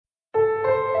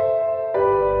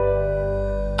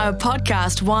A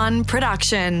Podcast One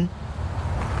production.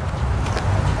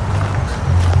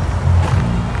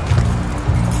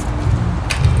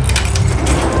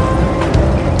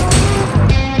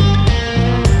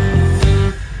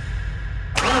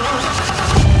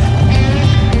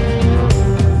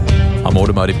 I'm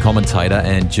automotive commentator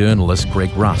and journalist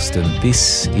Greg Rust, and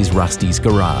this is Rusty's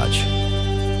Garage.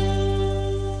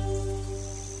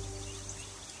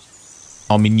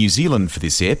 I'm in New Zealand for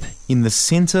this ep, in the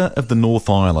centre of the North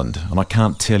Island, and I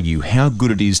can't tell you how good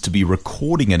it is to be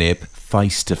recording an ep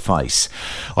face to face.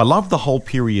 I love the whole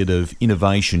period of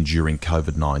innovation during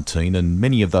COVID-19, and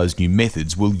many of those new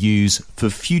methods we'll use for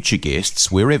future guests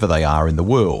wherever they are in the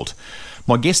world.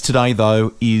 My guest today,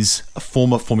 though, is a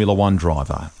former Formula One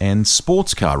driver and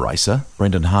sports car racer,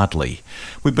 Brendon Hartley.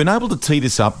 We've been able to tee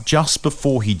this up just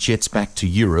before he jets back to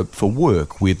Europe for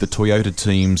work with the Toyota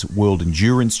team's World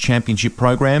Endurance Championship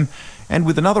program and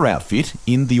with another outfit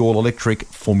in the all-electric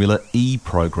Formula E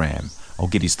program. I'll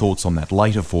get his thoughts on that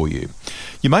later for you.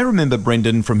 You may remember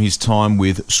Brendon from his time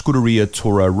with Scuderia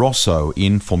Toro Rosso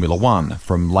in Formula One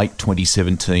from late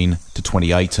 2017 to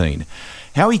 2018.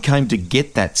 How he came to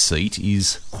get that seat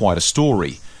is quite a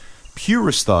story.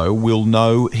 Purists, though, will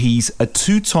know he's a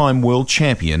two-time world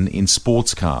champion in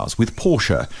sports cars with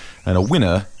Porsche and a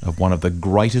winner of one of the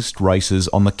greatest races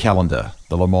on the calendar,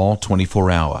 the Le Mans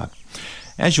 24-hour.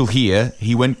 As you'll hear,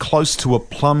 he went close to a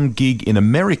plum gig in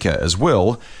America as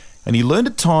well, and he learned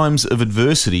at times of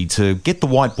adversity to get the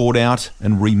whiteboard out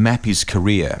and remap his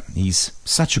career. He's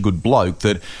such a good bloke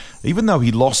that even though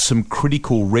he lost some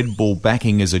critical Red Bull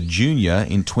backing as a junior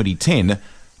in 2010,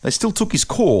 they still took his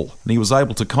call and he was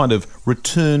able to kind of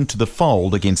return to the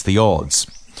fold against the odds.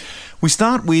 We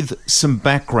start with some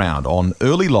background on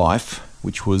early life,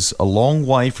 which was a long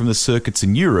way from the circuits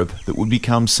in Europe that would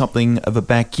become something of a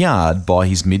backyard by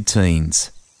his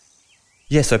mid-teens.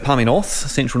 Yeah, so Palmy North,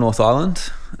 Central North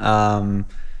Island.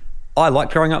 I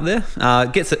liked growing up there.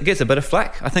 Gets a bit of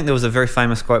flack. I think there was a very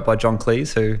famous quote by John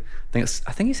Cleese, who I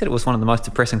think he said it was one of the most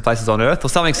depressing places on earth, or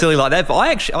something silly like that. But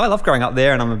I love growing up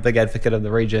there, and I'm a big advocate of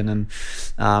the region.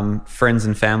 And friends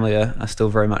and family are still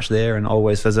very much there, and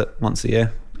always visit once a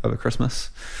year over Christmas.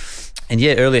 And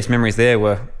yeah, earliest memories there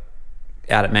were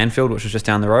out at Manfield, which was just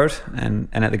down the road, and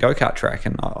at the go-kart track.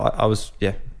 And I was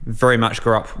very much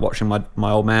grew up watching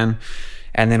my old man.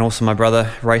 And then also my brother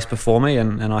raced before me,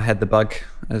 and I had the bug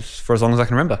for as long as I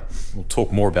can remember. We'll talk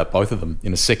more about both of them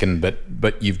in a second,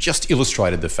 but you've just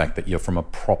illustrated the fact that you're from a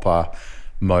proper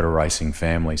motor racing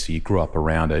family, so you grew up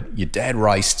around it. Your dad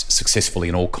raced successfully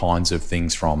in all kinds of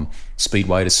things, from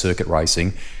speedway to circuit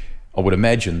racing. I would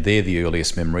imagine they're the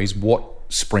earliest memories. What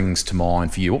springs to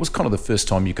mind for you? What was kind of the first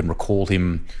time you can recall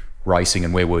him racing,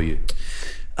 and where were you?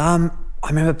 I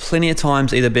remember plenty of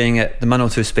times either being at the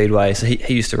Manawatu Speedway, so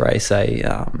he used to race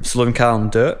a saloon car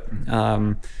on dirt,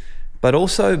 but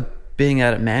also being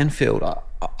out at Manfield.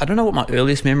 I don't know what my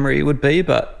earliest memory would be,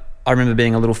 but I remember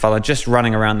being a little fella just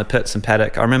running around the pits and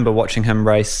paddock. I remember watching him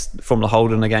race Formula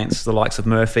Holden against the likes of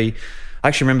Murphy. I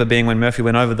actually remember being when Murphy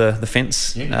went over the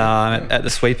fence at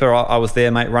the sweeper. I was there,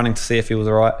 mate, running to see if he was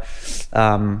all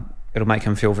right. It'll make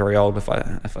him feel very old if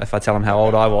I tell him how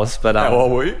old I was. But how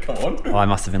old were you? Come on. I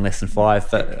must have been less than 5,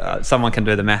 but someone can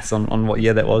do the maths on what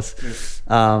year that was. Yes.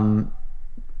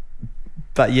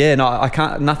 But yeah, no, I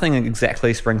can't. Nothing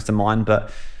exactly springs to mind.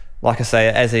 But like I say,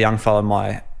 as a young fella,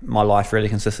 my life really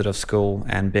consisted of school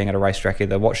and being at a racetrack,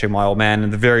 either watching my old man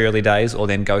in the very early days, or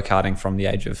then go-karting from the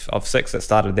age of 6. It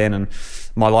started then, and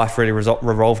my life really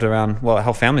revolved around, well, our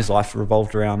whole family's life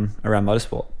revolved around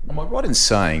motorsport. Am I right in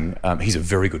saying he's a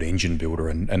very good engine builder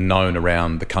and known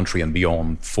around the country and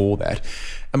beyond for that?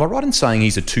 Am I right in saying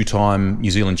he's a 2-time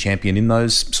New Zealand champion in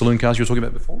those saloon cars you were talking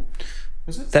about before?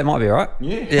 Is it? That might be right.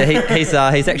 Yeah. He's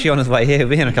actually on his way here. He'll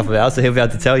be in a couple of hours, so he'll be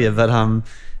able to tell you. But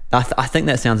I think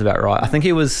that sounds about right. I think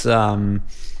he was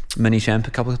mini champ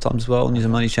a couple of times as well, New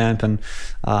Zealand mini champ, and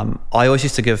I always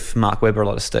used to give Mark Webber a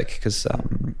lot of stick because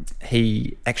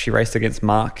he actually raced against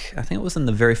Mark. I think it was in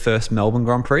the very first Melbourne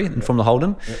Grand Prix in Formula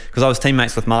Holden, because I was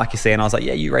teammates with Mark, you see, and I was like,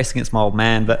 yeah, you raced against my old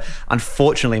man, but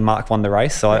unfortunately Mark won the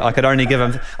race, so I could only give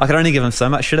him so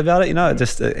much shit about it, you know.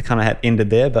 It kind of had ended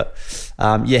there, but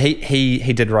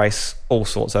he did race all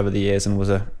sorts over the years and was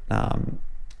a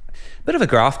bit of a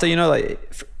grafter, you know,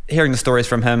 like. Hearing the stories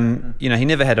from him, you know, he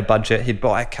never had a budget. He'd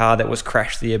buy a car that was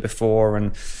crashed the year before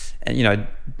and you know,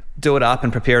 do it up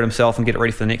and prepare it himself and get it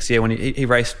ready for the next year. When he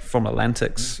raced from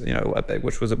Atlantics, you know,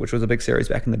 which was a big series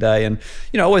back in the day, and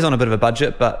you know, always on a bit of a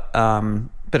budget, but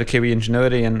bit of Kiwi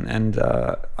ingenuity, and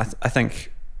I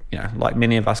think, you know, like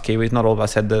many of us Kiwis, not all of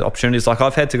us had the opportunities like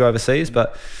I've had to go overseas,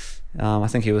 but I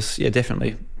think he was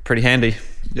definitely pretty handy.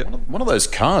 Yep. One of those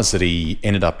cars that he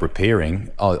ended up repairing,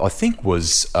 I think,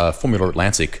 was Formula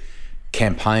Atlantic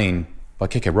campaign by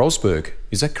Keke Rosberg.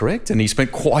 Is that correct? And he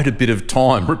spent quite a bit of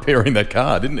time repairing that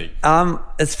car, didn't he?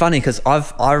 It's funny because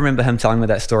I remember him telling me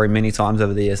that story many times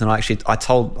over the years, and I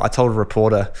told a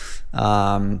reporter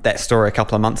that story a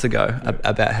couple of months ago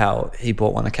about how he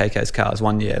bought one of KK's cars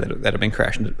one year that had been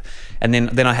crashed, and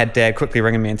then I had Dad quickly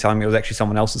ringing me and telling me it was actually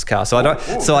someone else's car. So I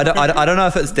don't know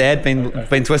if it's Dad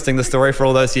been twisting the story for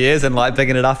all those years and like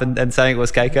bigging it up and saying it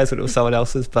was KK's, but it was someone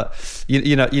else's. But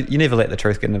you never let the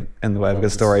truth get in the way of a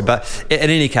good story. But in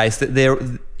any case,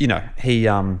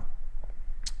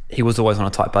 he was always on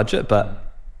a tight budget,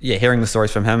 but yeah, hearing the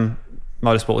stories from him,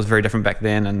 motorsport was very different back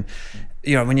then. And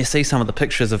when you see some of the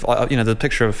pictures of the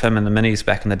picture of him in the minis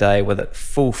back in the day with it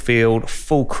full field,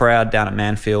 full crowd down at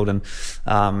Mansfield, and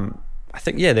I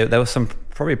think there were some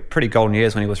probably pretty golden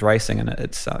years when he was racing, and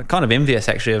it's kind of envious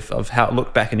actually of how it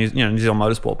looked back in New Zealand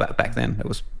motorsport back then.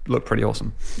 It looked pretty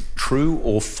awesome. True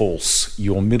or false?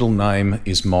 Your middle name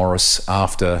is Morris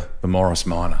after the Morris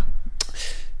Minor.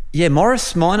 Yeah,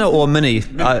 Morris Minor or Mini?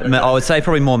 I would say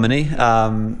probably more Mini.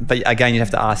 But again, you'd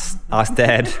have to ask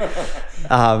Dad.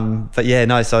 But yeah,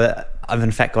 no. So I've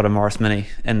in fact got a Morris Mini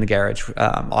in the garage.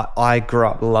 I grew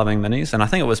up loving Minis, and I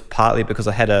think it was partly because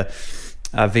I had a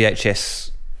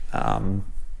VHS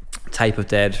tape of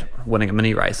Dad winning a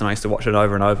mini race, and I used to watch it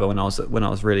over and over when I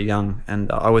was really young.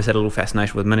 And I always had a little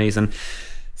fascination with minis, and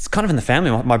it's kind of in the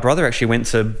family. My brother actually went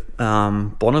to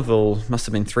Bonneville, must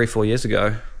have been 3-4 years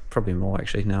ago. Probably more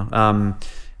actually now,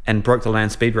 and broke the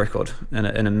land speed record in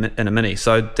a mini.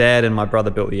 So Dad and my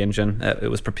brother built the engine. It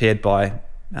was prepared by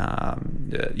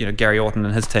Gary Orton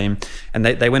and his team, and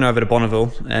they went over to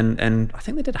Bonneville and I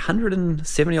think they did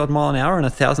 170 odd mile an hour in a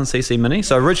 1000cc mini.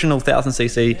 So original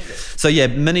 1000cc. So yeah,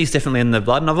 minis definitely in the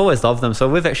blood, and I've always loved them. So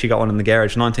we've actually got one in the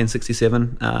garage,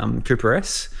 1967 Cooper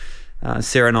S.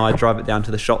 Sarah and I drive it down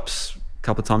to the shops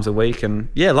couple of times a week, and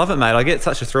yeah, love it, mate. I get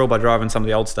such a thrill by driving some of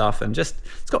the old stuff, and just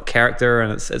it's got character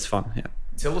and it's fun. Yeah.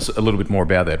 Tell us a little bit more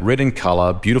about that. Red in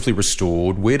colour, beautifully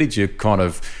restored. Where did you kind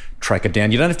of track it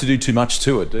down? You don't have to do too much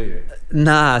to it, do you?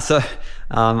 Nah, so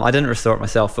I didn't restore it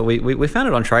myself, but we found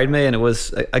it on Trade Me, and it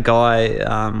was a guy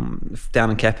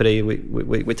down in Kapiti.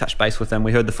 We touched base with him.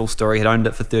 We heard the full story. He'd owned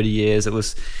it for 30 years. It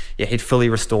was he'd fully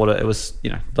restored it. It was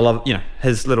the love,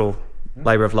 his little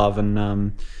labour of love,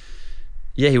 and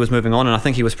he was moving on, and I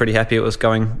think he was pretty happy it was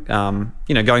going to an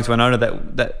owner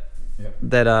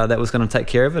that was going to take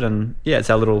care of it. And yeah, it's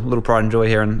our little pride and joy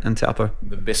here in Taupo.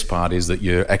 The best part is that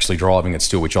you're actually driving it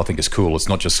still, which I think is cool. It's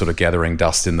not just sort of gathering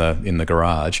dust in the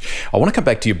garage. I want to come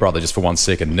back to your brother just for 1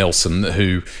 second, Nelson,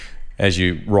 who, as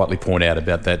you rightly point out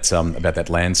about that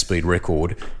land speed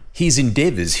record, his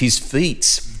endeavours, his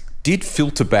feats did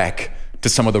filter back to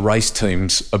some of the race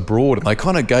teams abroad, and they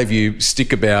kind of gave you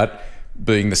stick about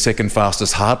being the second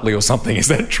fastest Hartley or something. Is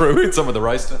that true in some of the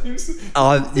race teams?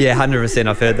 Oh yeah, 100%.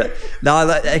 I've heard that. No,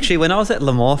 actually, when I was at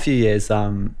Le Mans a few years,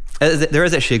 there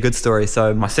is actually a good story.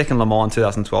 So my second Le Mans in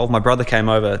 2012, my brother came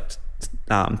over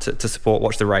to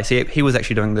watch the race. He was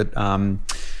actually doing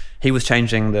he was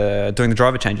doing the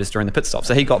driver changes during the pit stop.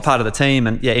 So he got part of the team,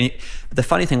 and the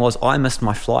funny thing was I missed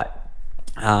my flight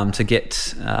to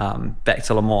get back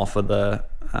to Le Mans for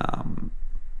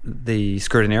the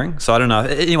scrutineering. So I don't know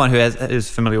anyone who is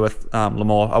familiar with Le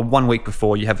Mans. 1 week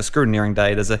before you have a scrutineering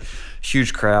day, there's a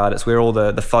huge crowd. It's where all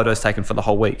the photos taken for the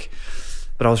whole week.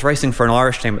 But I was racing for an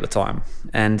Irish team at the time,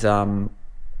 and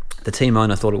the team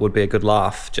owner thought it would be a good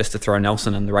laugh just to throw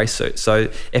Nelson in the race suit. So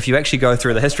if you actually go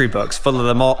through the history books for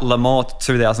Le Mans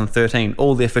 2013,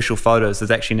 all the official photos, there's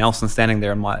actually Nelson standing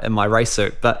there in my race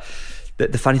suit. But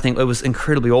the funny thing, it was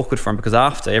incredibly awkward for him, because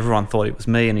after, everyone thought it was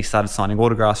me, and he started signing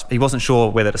autographs. He wasn't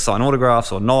sure whether to sign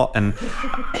autographs or not, and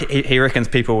he reckons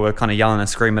people were kind of yelling and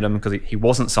screaming at him because he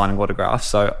wasn't signing autographs.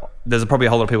 So there's probably a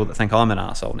whole lot of people that think I'm an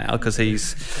arsehole now because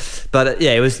he's... But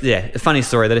it was a funny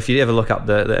story that if you ever look up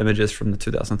the images from the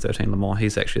 2013 Le Mans,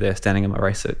 he's actually there standing in my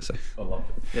race suit. So I love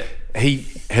it. Yeah. He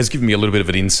has given me a little bit of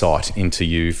an insight into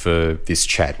you for this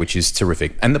chat, which is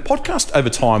terrific. And the podcast over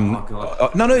time... Oh,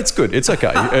 God. No, it's good. It's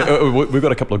okay. We've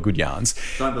got a couple of good yarns.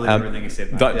 Don't believe everything he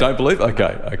said, mate. Don't believe?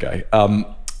 Okay.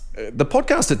 The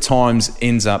podcast at times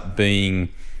ends up being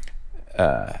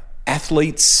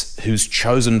athletes whose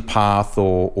chosen path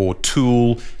or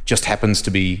tool just happens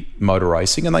to be motor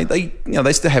racing, and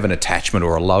they still have an attachment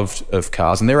or a love of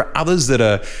cars. And there are others that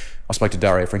are... I spoke to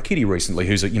Dario Franchitti recently,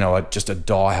 who's just a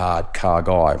diehard car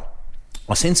guy.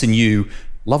 I sense in you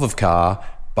love of car,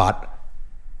 but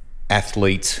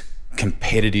athlete,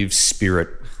 competitive spirit,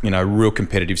 real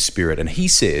competitive spirit. And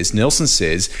Nelson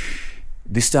says,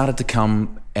 this started to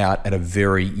come out at a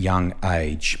very young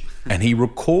age. and he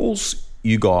recalls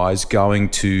you guys going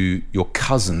to your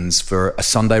cousin's for a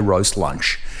Sunday roast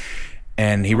lunch.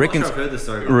 And he reckons... I've heard this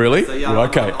story. Really? So, yeah,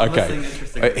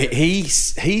 Okay.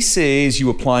 He says you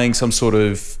were playing some sort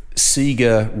of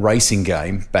Sega racing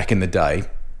game back in the day.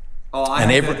 Oh, I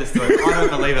have heard this story. I don't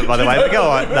believe it, by the way. But go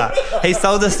on. No. He's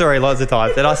told this story lots of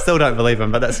times, and I still don't believe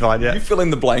him, but that's fine, yeah. You fill in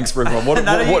the blanks for everyone.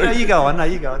 You go on. No,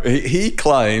 you go on. He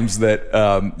claims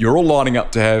that you're all lining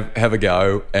up to have a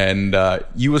go, and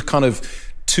you were kind of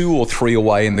 2 or 3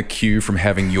 away in the queue from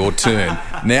having your turn.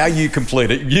 Now you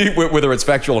complete it. Whether it's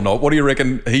factual or not, what do you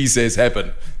reckon he says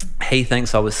happened? He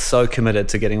thinks I was so committed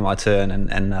to getting my turn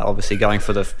and obviously going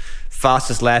for the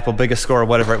fastest lap or biggest score or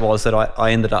whatever it was that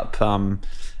I ended up...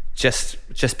 just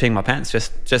peeing my pants,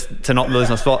 just to not lose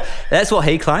my spot. That's what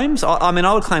he claims. I mean,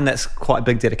 I would claim that's quite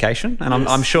big dedication, and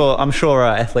I'm sure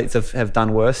athletes have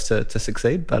done worse to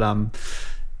succeed. But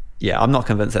yeah, I'm not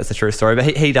convinced that's a true story.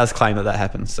 But he does claim that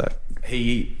happened. So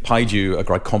he paid you a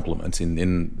great compliment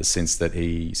in the sense that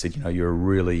he said, you're a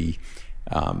really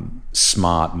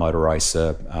smart motor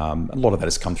racer. A lot of that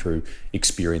has come through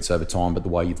experience over time, but the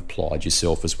way you've applied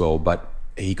yourself as well. But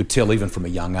he could tell even from a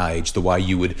young age the way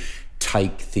you would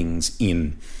take things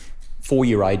in.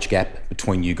 4-year age gap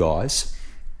between you guys,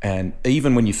 and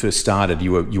even when you first started,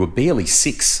 you were barely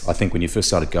 6, I think, when you first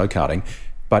started go-karting.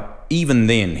 But even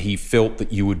then, he felt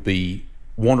that you would be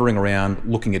wandering around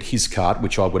looking at his kart,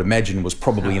 which I would imagine was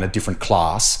probably in a different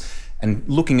class, and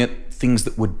looking at things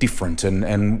that were different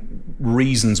and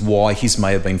reasons why his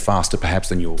may have been faster perhaps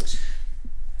than yours.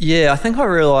 Yeah, I think I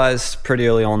realised pretty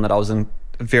early on that I was a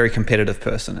very competitive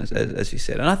person, as you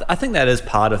said. And I think that is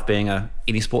part of being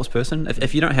any sports person.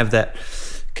 If you don't have that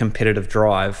competitive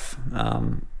drive,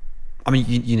 I mean,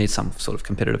 you need some sort of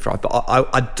competitive drive. But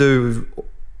I do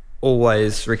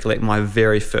always recollect my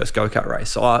very first go-kart race.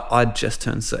 So I'd just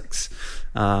turned 6.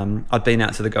 I'd been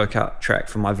out to the go-kart track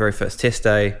for my very first test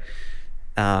day.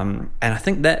 And I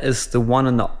think that is the one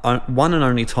and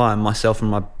only time myself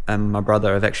and my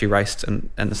brother have actually raced in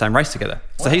the same race together.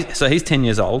 Wow. So he's 10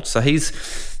 years old. So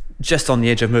he's just on the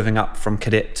edge of moving up from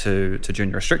cadet to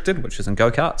junior restricted, which is in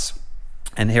go-karts.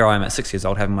 And here I am at 6 years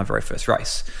old having my very first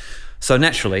race. So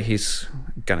naturally he's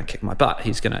going to kick my butt.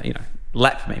 He's going to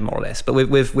lap me more or less. But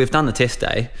we've done the test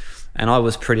day, and I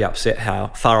was pretty upset how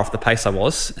far off the pace I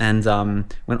was. And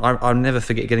when I'll never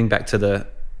forget getting back to the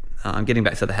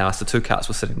house, the 2 karts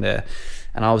were sitting there,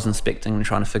 and I was inspecting and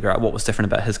trying to figure out what was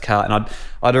different about his kart. And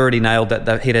I'd already nailed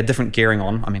that he'd had different gearing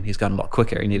on. I mean, he's going a lot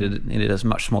quicker. He needed a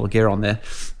much smaller gear on there,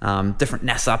 different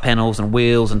NASA panels and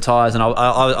wheels and tyres. And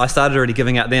I started already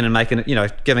giving out then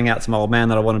and giving out to my old man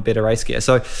that I wanted better race gear.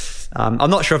 So I'm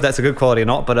not sure if that's a good quality or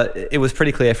not, but it was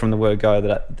pretty clear from the word go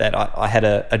that I had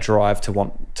a drive to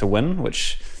want to win,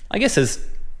 which I guess it's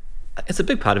a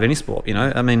big part of any sport.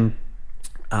 I mean,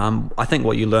 I think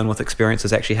what you learn with experience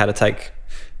is actually how to take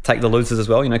the losers as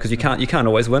well, because you can't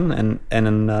always win,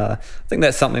 and I think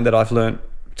that's something that I've learned,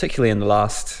 particularly in the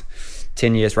last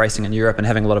 10 years racing in Europe and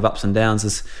having a lot of ups and downs,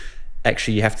 is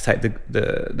actually you have to take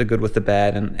the good with the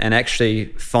bad, and actually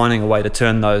finding a way to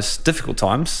turn those difficult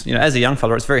times. As a young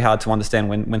fella, it's very hard to understand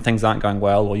when things aren't going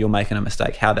well or you're making a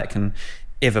mistake, how that can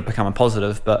ever become a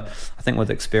positive. But I think with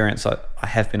experience, I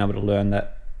have been able to learn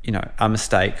that a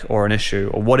mistake or an issue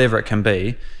or whatever it can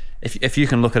be, if you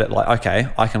can look at it like, okay,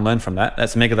 I can learn from that.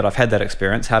 That's mega that I've had that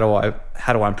experience. How do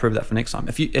I improve that for next time?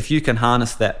 If you can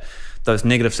harness those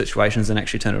negative situations and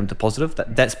actually turn it into positive,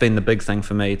 that's been the big thing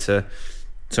for me to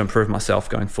improve myself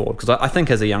going forward. Because I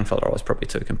think as a young fella, I was probably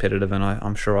too competitive, and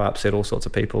I'm sure I upset all sorts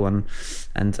of people. And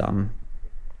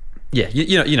yeah,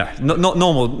 not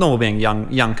normal being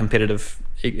young competitive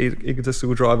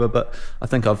egotistical driver, but I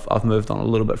think I've moved on a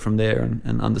little bit from there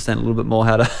and understand a little bit more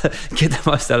how to get the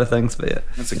most out of things. But yeah,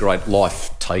 that's a great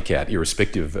life takeout,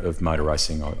 irrespective of motor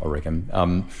racing, I reckon.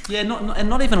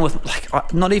 Not even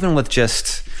with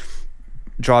just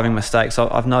driving mistakes.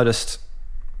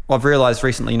 I've realised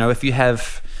recently, if you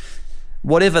have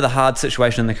whatever the hard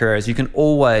situation in the career is, you can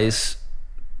always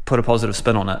put a positive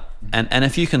spin on it, and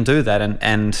if you can do that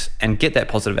and get that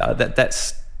positive out of it,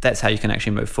 that's how you can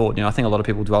actually move forward. I think a lot of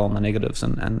people dwell on the negatives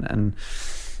and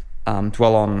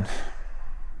dwell on,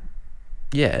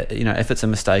 if it's a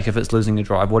mistake, if it's losing a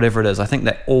drive, whatever it is, I think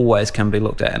that always can be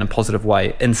looked at in a positive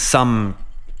way. In some,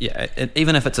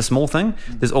 even if it's a small thing,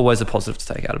 there's always a positive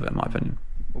to take out of it, in my opinion.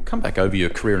 We'll come back over your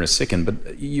career in a second, but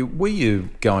where you're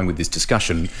going with this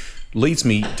discussion leads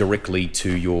me directly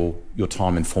to your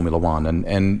time in Formula One,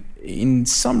 and in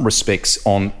some respects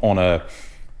on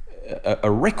a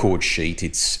record sheet,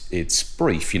 it's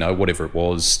brief, whatever it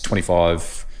was,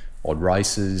 25 odd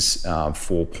races,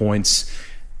 4 points,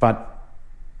 but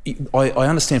I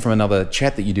understand from another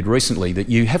chat that you did recently that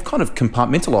you have kind of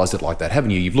compartmentalised it like that,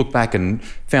 haven't you? You've looked back and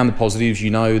found the positives.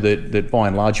 You know that by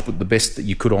and large you put the best that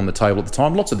you could on the table at the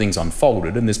time. Lots of things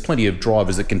unfolded, and there's plenty of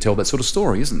drivers that can tell that sort of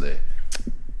story, isn't there?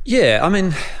 Yeah, I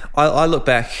mean, I look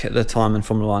back at the time in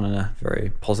Formula One in a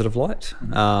very positive light.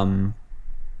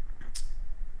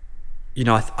 You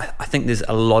know, I think there's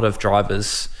a lot of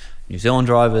drivers, New Zealand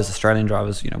drivers, Australian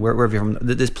drivers, you know, wherever you're from,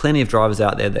 there's plenty of drivers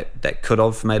out there that could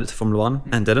have made it to Formula One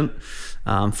and didn't,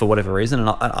 for whatever reason. And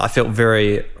I felt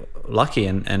very lucky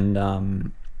and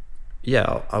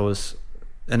I was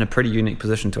in a pretty unique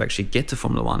position to actually get to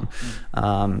Formula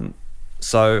One.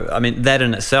 So, I mean, that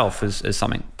in itself is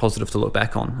something positive to look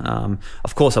back on.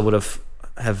 Of course, I would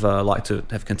have liked to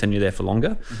have continued there for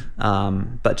longer,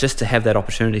 but just to have that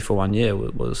opportunity for 1 year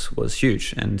was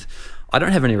huge, and I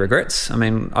don't have any regrets. I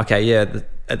mean, okay, yeah,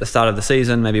 at the start of the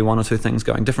season, maybe one or two things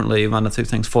going differently, one or two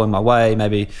things falling my way,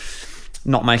 maybe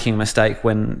not making a mistake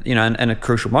when, you know, in a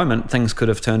crucial moment, things could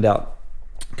have turned out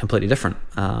completely different.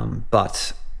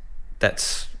 But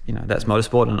that's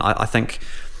motorsport, and I think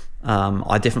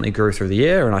I definitely grew through the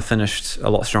year, and I finished a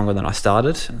lot stronger than I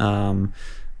started.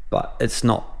 But it's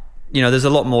not, you know, there's a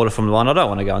lot more to Formula One. I don't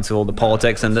want to go into all the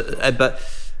politics, but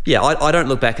yeah, I don't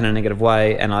look back in a negative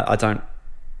way, and I don't.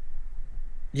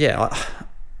 Yeah,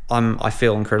 I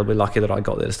feel incredibly lucky that I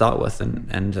got there to start with,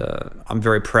 and I'm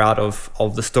very proud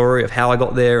of the story of how I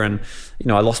got there. And you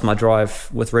know, I lost my drive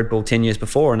with Red Bull 10 years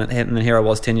before, and then here I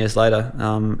was 10 years later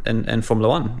in Formula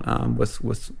One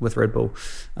with Red Bull.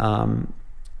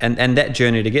 And that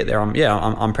journey to get there,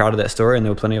 I'm proud of that story, and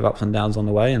there were plenty of ups and downs on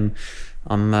the way, and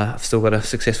I've still got a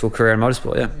successful career in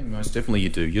motorsport. Yeah, most definitely you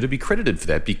do. You're to be credited for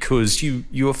that, because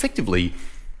you effectively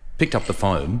picked up the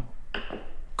phone,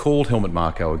 called Helmut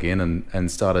Marko again, and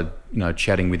started, you know,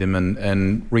 chatting with him,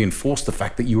 and reinforced the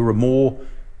fact that you were a more,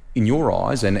 in your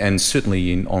eyes, and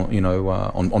certainly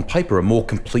on paper, a more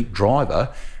complete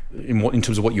driver in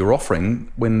terms of what you're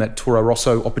offering when that Toro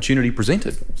Rosso opportunity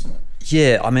presented.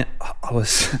 Yeah, I mean,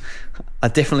 I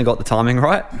definitely got the timing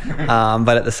right,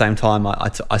 but at the same time,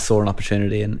 I saw an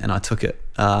opportunity and I took it.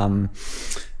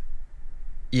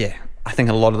 Yeah, I think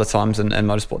a lot of the times in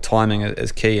motorsport, timing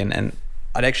is key, and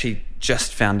I'd actually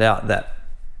just found out that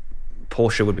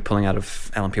Porsche would be pulling out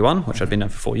of LMP1, which I'd been doing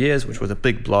for 4 years, which was a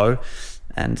big blow.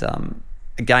 And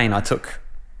again, I took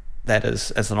that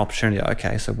as an opportunity.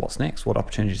 Okay, so what's next? What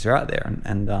opportunities are out there?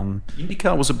 And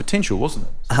IndyCar was a potential, wasn't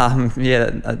it?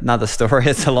 Yeah, another story.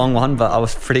 It's a long one, but I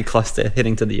was pretty close to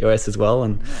heading to the US as well,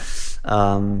 and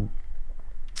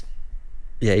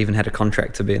even had a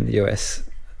contract to be in the US.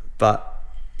 But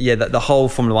yeah, the whole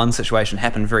Formula One situation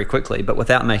happened very quickly, but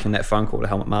without making that phone call to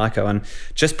Helmut Marko and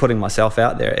just putting myself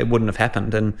out there, it wouldn't have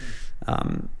happened. And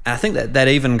I think that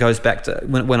even goes back to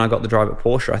when I got the drive at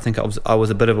Porsche. I think I was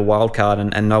a bit of a wild card,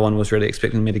 and no one was really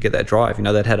expecting me to get that drive. You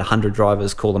know, they'd had 100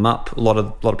 drivers call them up, a lot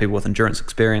of people with endurance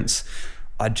experience.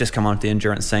 I'd just come onto the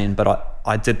endurance scene, but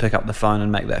I did pick up the phone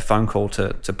and make that phone call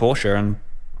to Porsche,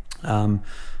 and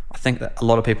I think that a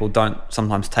lot of people don't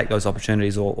sometimes take those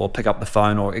opportunities or pick up the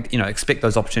phone, or, you know, expect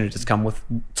those opportunities to come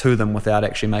to them without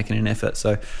actually making an effort.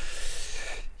 So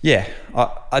yeah,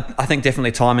 I think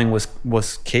definitely timing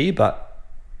was key, but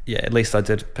yeah, at least I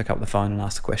did pick up the phone and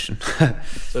ask the question.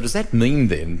 So does that mean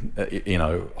then, you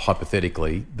know,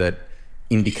 hypothetically, that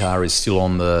IndyCar is still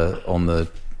on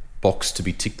the box to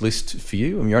be tick list for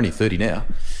you? I mean, you're only 30 now.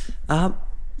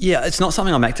 Yeah, it's not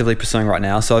something I'm actively pursuing right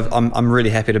now. So I'm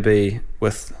really happy to be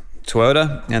with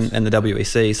Toyota and the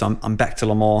WEC. So I'm back to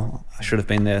Le Mans. I should have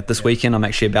been there this weekend. I'm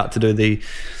actually about to do the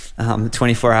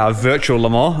 24-hour virtual Le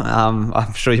Mans.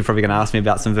 I'm sure you're probably going to ask me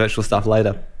about some virtual stuff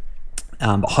later.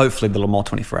 But hopefully the Le Mans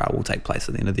 24-hour will take place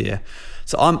at the end of the year.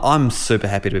 So I'm super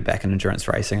happy to be back in endurance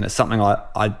racing. And it's something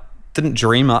I didn't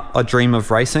dream up. I dream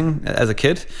of racing as a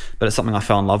kid, but it's something I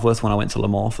fell in love with when I went to Le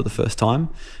Mans for the first time.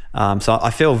 So I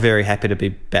feel very happy to be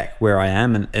back where I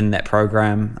am and in that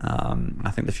program. I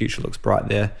think the future looks bright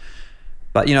there.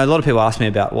 But, you know, a lot of people ask me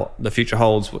about what the future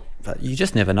holds, but you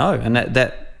just never know. And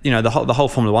that you know, the whole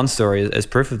Formula One story is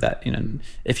proof of that. You know,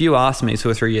 if you asked me 2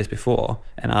 or 3 years before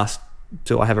and asked,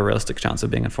 do I have a realistic chance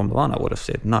of being in Formula One? I would have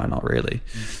said, no, not really.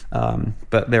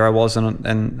 But there I was,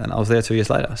 and I was there 2 years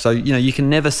later. So, you know, you can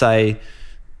never say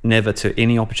never to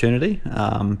any opportunity.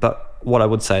 But what I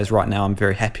would say is right now I'm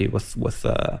very happy with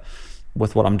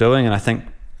what I'm doing. And I think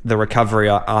the recovery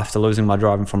after losing my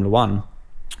drive in Formula One,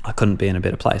 I couldn't be in a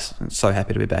better place. I'm so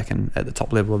happy to be back at the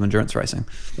top level of endurance racing.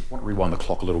 I want to rewind the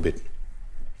clock a little bit.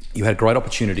 You had a great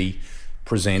opportunity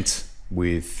present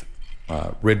with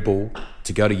Red Bull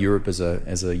to go to Europe as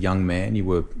a young man. You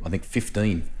were, I think,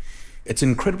 15 it's an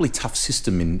incredibly tough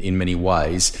system in many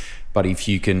ways, but if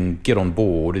you can get on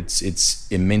board,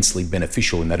 it's immensely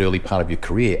beneficial in that early part of your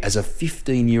career. As a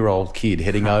 15-year-old kid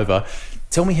heading over,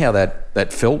 tell me how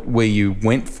that felt, where you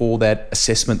went for that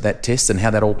assessment, that test, and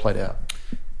how that all played out.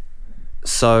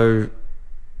 So,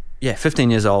 15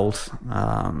 years old.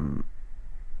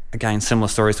 Again, similar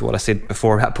stories to what I said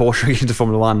before about Porsche getting to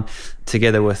Formula One.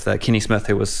 Together with Kenny Smith,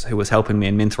 who was helping me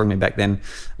and mentoring me back then,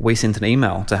 we sent an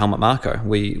email to Helmut Marko.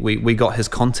 We got his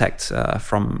contact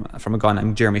from a guy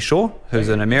named Jeremy Shaw, who's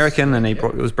an American, and he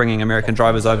was bringing American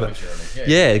drivers over.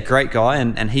 Yeah, great guy,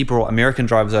 and he brought American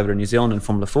drivers over to New Zealand in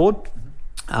Formula Ford,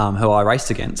 who I raced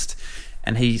against.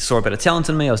 And he saw a bit of talent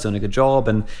in me. I was doing a good job,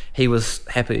 and he was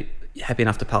happy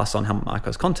enough to pass on Helmut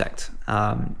Marko's contact.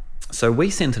 So we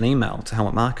sent an email to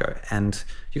Helmut Marko, and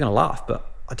you're going to laugh, but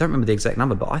I don't remember the exact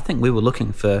number, but I think we were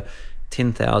looking for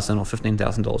 $10,000 or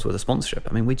 $15,000 worth of sponsorship.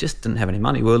 I mean, we just didn't have any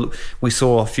money. We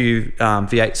saw a few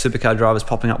V8 supercar drivers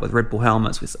popping up with Red Bull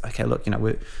helmets. We said, okay, look,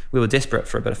 we were desperate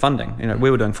for a bit of funding.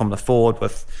 We were doing Formula Ford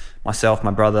with myself,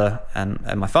 my brother, and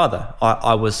my father.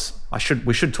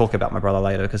 We should talk about my brother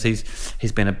later, because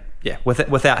he's been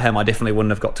without him, I definitely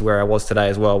wouldn't have got to where I was today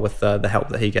as well, with the help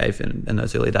that he gave in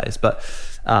those early days. But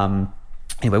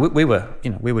anyway, we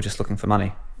were just looking for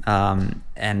money.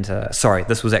 Sorry,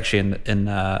 this was actually in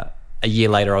a year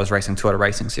later. I was racing Toyota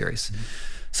Racing Series. Mm-hmm.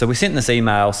 So we sent this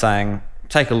email saying,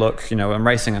 take a look. I'm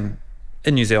racing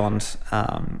in New Zealand.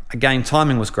 Again,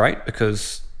 timing was great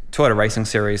because Toyota Racing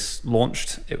Series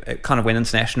launched. It kind of went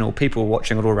international. People were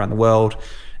watching it all around the world.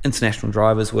 International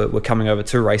drivers were coming over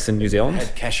to race in New Zealand. It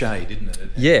had cachet, didn't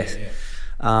it? Yeah.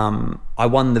 I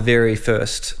won the very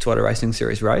first Toyota Racing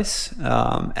Series race.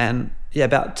 And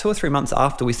about 2 or 3 months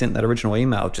after we sent that original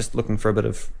email, just looking for a bit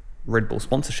of Red Bull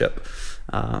sponsorship,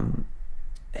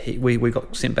 we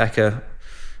got sent back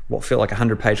what felt like a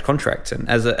 100-page contract. And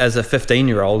as a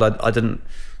 15-year-old, I didn't,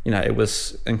 it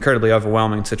was incredibly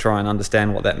overwhelming to try and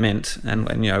understand what that meant,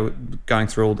 and going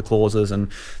through all the clauses.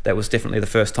 And that was definitely the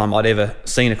first time I'd ever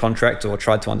seen a contract or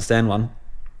tried to understand one.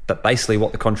 But basically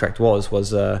what the contract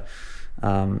was an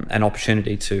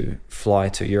opportunity to fly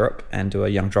to Europe and do a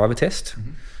young driver test.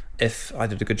 Mm-hmm. If I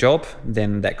did a good job,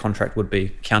 then that contract would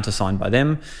be countersigned by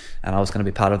them, and I was going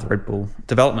to be part of the Red Bull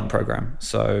development program.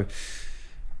 So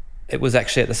it was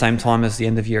actually at the same time as the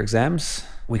end of year exams.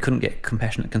 We couldn't get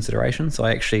compassionate consideration, so I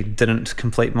actually didn't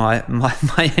complete my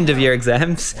end of year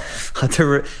exams.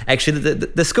 Actually,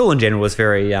 the school in general was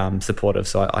very supportive,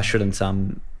 so I shouldn't.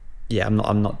 I'm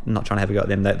not trying to have a go at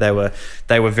them.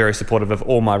 They were very supportive of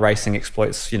all my racing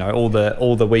exploits. All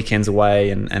the weekends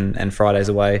away and Fridays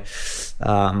away.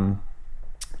 So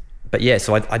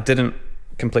I didn't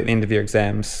complete the end of year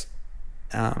exams.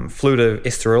 Flew to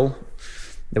Estoril.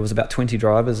 There was about 20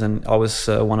 drivers, and I was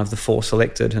one of the 4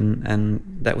 selected,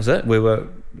 and that was it. We were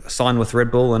signed with Red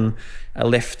Bull, and I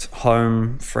left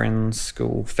home, friends,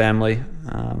 school, family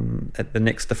at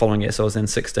the following year. So I was then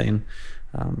 16.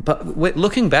 But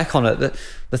looking back on it,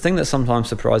 the thing that sometimes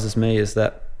surprises me is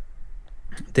that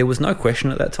there was no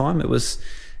question at that time. It was,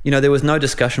 there was no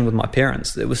discussion with my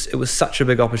parents. It was such a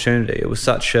big opportunity. It was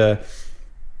such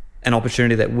an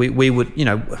opportunity that we would,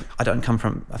 I don't come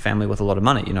from a family with a lot of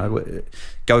money.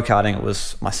 Go-karting, it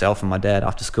was myself and my dad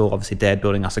after school. Obviously, Dad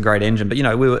building us a great engine, but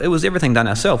it was everything done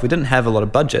ourselves. We didn't have a lot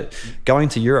of budget. Going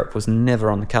to Europe was never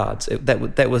on the cards.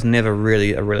 That was never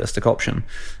really a realistic option.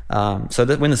 So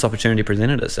that when this opportunity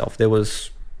presented itself, there was,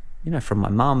 from my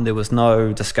mum, there was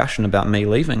no discussion about me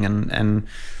leaving. And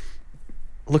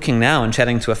looking now and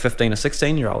chatting to a 15 or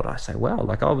 16-year-old, I say, wow,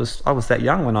 like I was that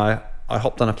young when I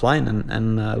hopped on a plane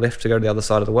and left to go to the other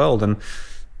side of the world. And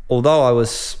although I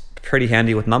was pretty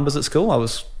handy with numbers at school, I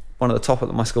was one of the top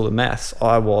at my school in maths,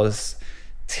 I was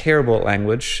terrible at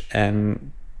language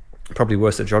and probably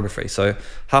worse at geography. So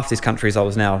half these countries I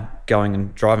was now going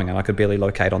and driving, and I could barely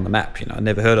locate on the map. I'd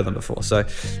never heard of them before. So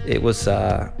it was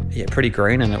pretty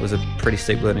green, and it was a pretty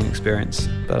steep learning experience.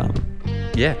 But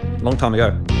long time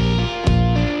ago.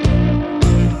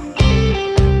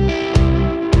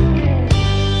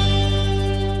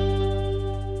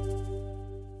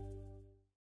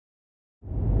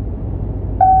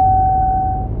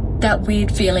 That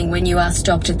weird feeling when you are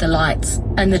stopped at the lights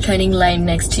and the turning lane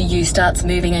next to you starts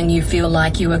moving and you feel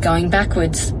like you are going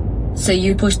backwards. So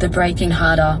you push the brake in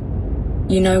harder.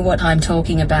 You know what I'm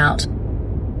talking about.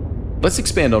 Let's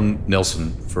expand on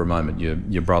Nelson for a moment,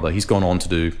 your brother. He's gone on to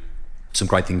do some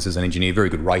great things as an engineer, very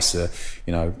good racer,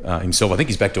 himself. I think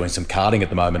he's back doing some karting at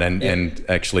the moment and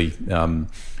actually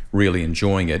really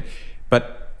enjoying it.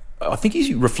 But I think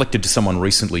he's reflected to someone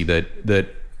recently that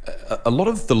a lot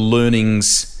of the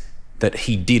learnings that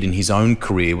he did in his own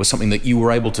career was something that you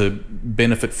were able to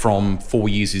benefit from 4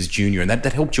 years as junior, and that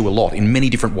helped you a lot in many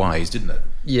different ways, didn't it?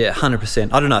 Yeah,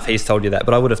 100%. I don't know if he's told you that,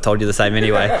 but I would have told you the same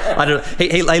anyway. I don't.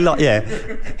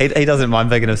 He doesn't mind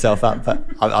bigging himself up, but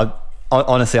I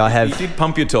honestly, I have. He did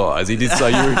pump your tyres. He did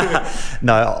say you were.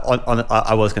 No,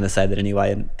 I was going to say that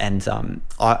anyway, and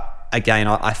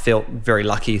I felt very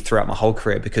lucky throughout my whole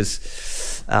career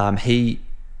because he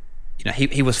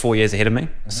was 4 years ahead of me.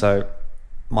 Mm-hmm. So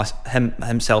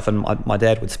himself and my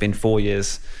dad would spend 4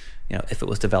 years, if it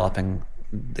was developing,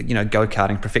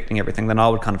 go-karting, perfecting everything, then I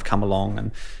would kind of come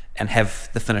along and have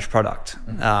the finished product,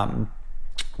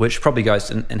 which probably goes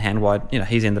in hand wide.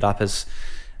 He's ended up as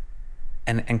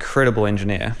an incredible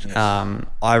engineer. Yes.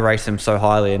 I rate him so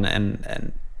highly,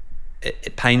 and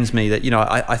it pains me that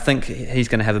I think he's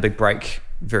going to have a big break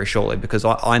very shortly, because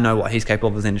I know what he's capable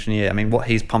of as an engineer. I mean, what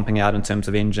he's pumping out in terms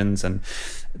of engines and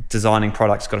designing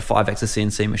products. Got a 5-axis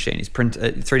CNC machine. He's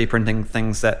 3D printing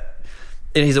things that.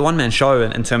 He's a one-man show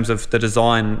in terms of the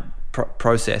design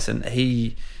process, and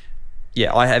I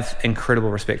have incredible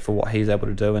respect for what he's able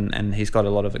to do, and he's got a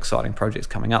lot of exciting projects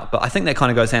coming up. But I think that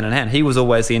kind of goes hand in hand. He was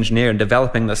always the engineer in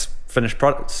developing this finished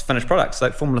products.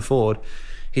 Like Formula Ford,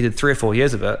 he did 3 or 4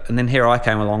 years of it, and then here I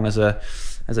came along as a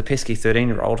pesky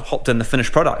 13-year-old, hopped in the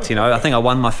finished product. I think I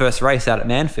won my first race out at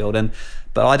Mansfield,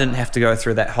 but I didn't have to go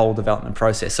through that whole development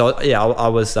process. So I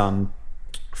was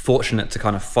fortunate to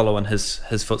kind of follow in his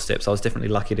footsteps. I was definitely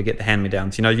lucky to get the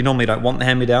hand-me-downs. You normally don't want the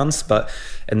hand-me-downs, but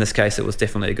in this case it was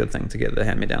definitely a good thing to get the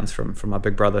hand-me-downs from my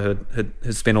big brother who'd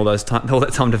spent all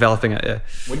that time developing it. Yeah.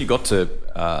 When you got to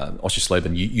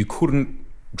Oschersleben, you couldn't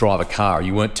drive a car.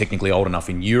 You weren't technically old enough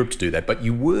in Europe to do that, but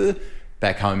you were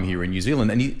back home here in New Zealand.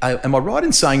 And am I right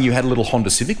in saying you had a little Honda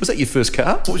Civic? Was that your first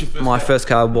car? What was your first My car? first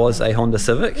car was a Honda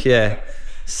Civic, yeah.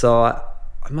 So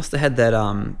I must have had that...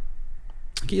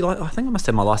 I think I must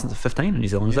have my license at 15 in New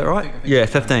Zealand. Is that right? I think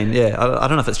 15. Yeah, I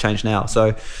don't know if it's changed now.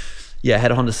 So, I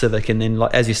had a Honda Civic, and then,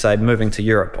 as you say, moving to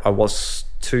Europe, I was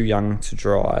too young to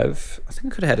drive. I think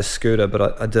I could have had a scooter,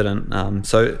 but I didn't.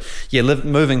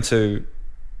 Moving to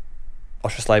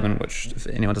Oschersleben, which, if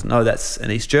anyone doesn't know, that's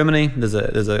in East Germany. There's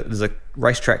a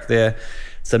racetrack there.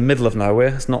 It's the middle of nowhere.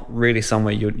 It's not really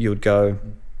somewhere you would go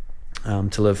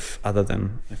to live, other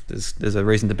than if there's a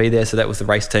reason to be there. So that was the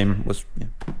race team, was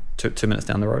 2 minutes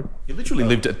down the road. You literally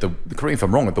lived at correct me if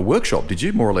I'm wrong, at the workshop, did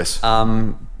you, more or less?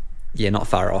 Not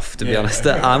far off, to be honest.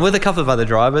 With a couple of other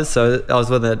drivers. So I was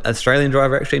with an Australian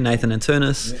driver, actually, Nathan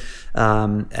Antunis,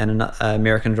 and an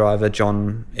American driver,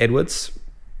 John Edwards.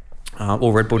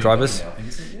 All Red Bull drivers.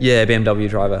 BMW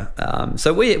driver.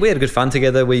 So we had good fun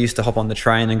together. We used to hop on the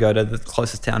train and go to the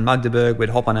closest town, Magdeburg. We'd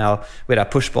hop on we had our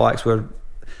push bikes.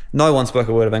 No one spoke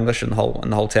a word of English in the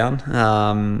whole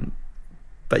town.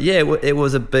 But it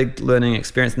was a big learning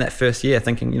experience in that first year,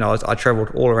 thinking, I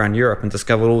traveled all around Europe and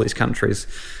discovered all these countries.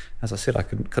 As I said, I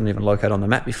couldn't even locate on the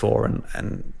map before,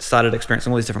 and started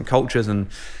experiencing all these different cultures and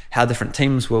how different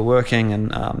teams were working,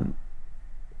 and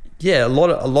a lot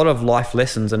of life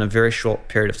lessons in a very short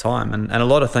period of time, and a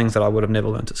lot of things that I would have never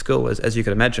learned at school, as you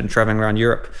could imagine, traveling around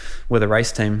Europe with a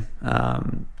race team,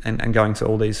 and going to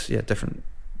all these different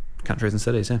countries and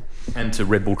cities, and to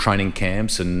Red Bull training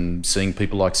camps, and seeing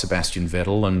people like Sebastian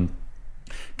Vettel and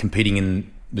competing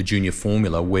in the junior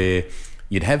formula, where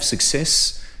you'd have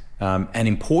success, and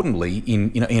importantly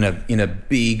in a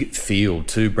big field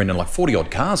too, Brendon, like 40 odd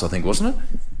cars, I think, wasn't it?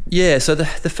 Yeah. So the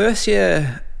first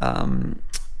year,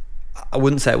 I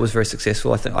wouldn't say it was very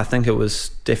successful. I think it was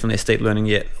definitely a steep learning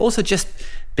year. Also, just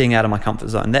being out of my comfort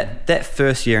zone. That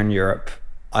first year in Europe,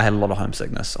 I had a lot of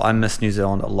homesickness. I missed New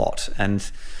Zealand a lot,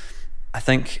 and I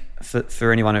think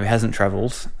for anyone who hasn't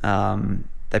travelled,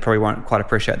 they probably won't quite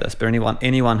appreciate this, but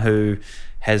anyone who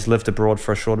has lived abroad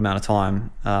for a short amount of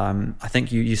time, I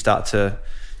think you start to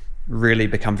really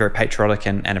become very patriotic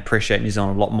and appreciate New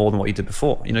Zealand a lot more than what you did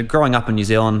before. Growing up in New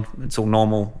Zealand, it's all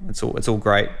normal, it's all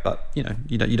great, but you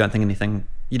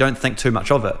don't think too much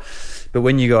of it. But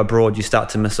when you go abroad, you start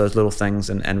to miss those little things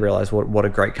and realize what a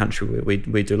great country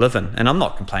we do live in. And I'm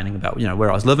not complaining about where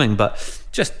I was living, but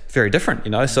just very different.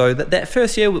 So that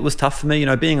first year was tough for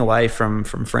me. Being away from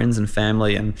friends and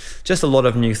family, and just a lot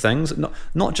of new things.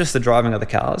 Not just the driving of the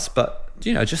cars, but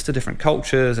just the different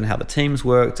cultures and how the teams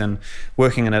worked, and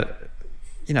working in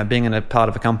being in a part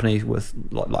of a company with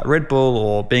like Red Bull,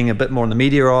 or being a bit more in the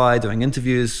media eye, doing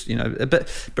interviews, but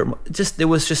just there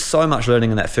was just so much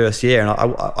learning in that first year, and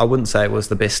I wouldn't say it was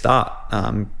the best start.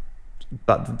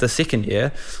 But the second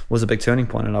year was a big turning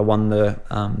point, and I won the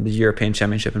European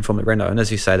Championship in Formula Renault, and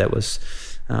as you say, that was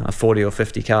 40 or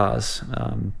 50 cars.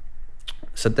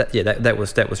 So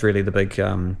that was really the big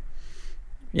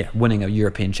winning a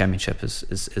European championship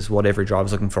is what every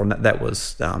driver's looking for, and that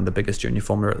was the biggest junior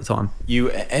formula at the time.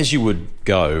 As you would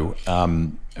go,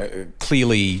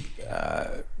 clearly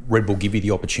Red Bull give you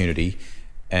the opportunity,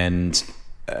 and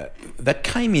that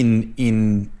came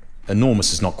in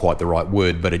enormous is not quite the right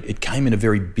word, but it came in a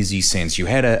very busy sense. You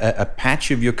had a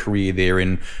patch of your career there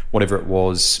in whatever it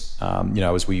was,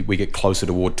 as we get closer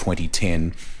toward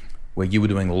 2010, where you were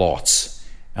doing lots,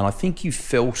 and I think you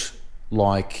felt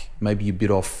like maybe you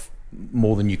bit off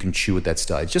more than you can chew at that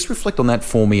stage. Just reflect on that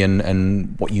for me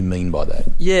and what you mean by that.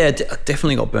 Yeah,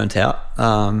 definitely got burnt out.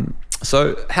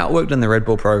 So how it worked in the Red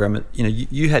Bull program,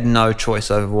 you had no choice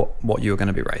over what you were going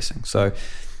to be racing. So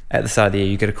at the start of the year,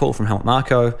 you get a call from Helmut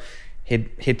Marko.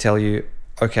 He'd tell you,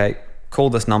 okay, call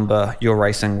this number. You're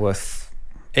racing with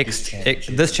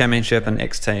this championship and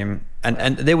X team,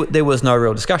 and there was no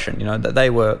real discussion. That they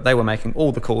were making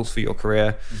all the calls for your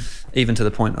career, even to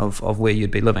the point of where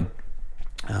you'd be living.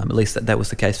 At least that was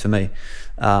the case for me.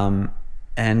 And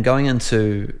going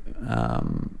into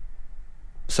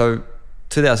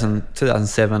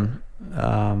 2007,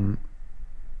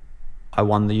 I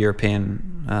won the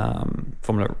European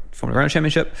Formula Renault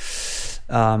Championship.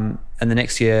 And the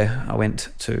next year I went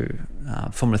to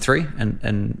Formula 3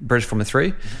 and British Formula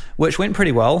 3, which went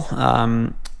pretty well.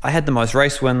 I had the most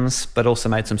race wins, but also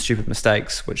made some stupid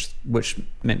mistakes, which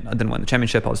meant I didn't win the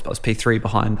championship. I was P3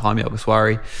 behind Jaime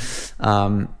Alguersuari.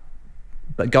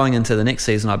 But going into the next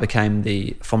season, I became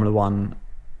the Formula 1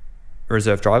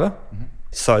 reserve driver.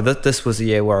 So this was the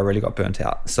year where I really got burnt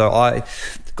out. So I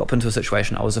got put into a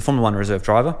situation. I was a Formula 1 reserve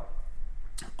driver.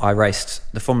 I raced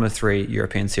the Formula 3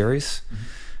 European Series.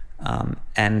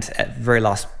 And at very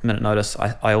last minute notice,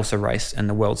 I also raced in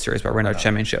the World Series by Renault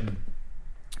Championship,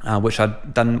 which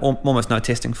I'd done almost no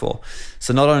testing for.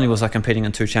 So not only was I competing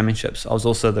in 2 championships, I was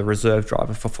also the reserve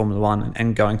driver for Formula 1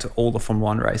 and going to all the Formula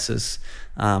 1 races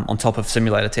on top of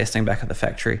simulator testing back at the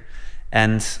factory.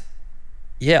 And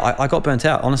yeah, I got burnt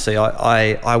out. Honestly,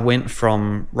 I went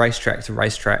from racetrack to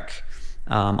racetrack.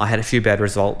 I had a few bad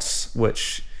results,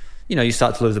 which, you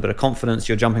start to lose a bit of confidence.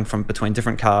 You're jumping from between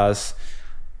different cars.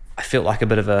 I felt like a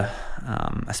bit of a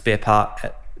spare part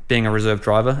at being a reserve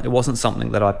driver. It wasn't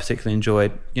something that I particularly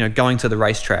enjoyed. Going to the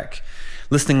racetrack,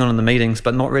 listening on the meetings,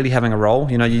 but not really having a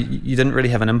role. You didn't really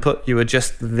have an input. You were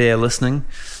just there listening.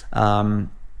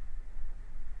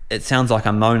 It sounds like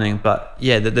I'm moaning, but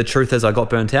yeah, the truth is I got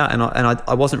burnt out, and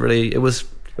I wasn't really. It was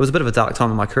a bit of a dark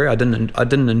time in my career. I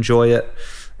didn't enjoy it.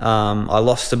 I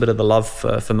lost a bit of the love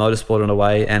for motorsport in a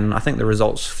way, and I think the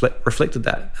results reflected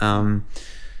that.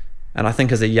 And I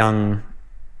think as a young,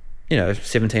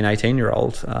 17,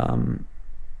 18-year-old,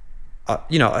 I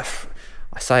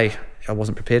say I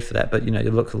wasn't prepared for that, but you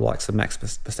look at the likes of Max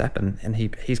Verstappen, and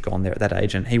he's gone there at that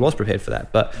age, and he was prepared for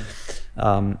that, but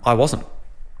I wasn't.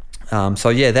 So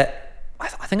yeah,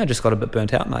 I think I just got a bit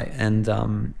burnt out, mate. And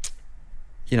a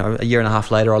year and a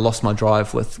half later, I lost my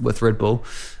drive with Red Bull,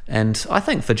 and I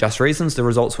think for just reasons. The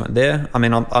results weren't there. I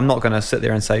mean, I'm not going to sit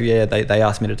there and say, yeah, they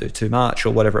asked me to do too much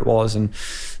or whatever it was, and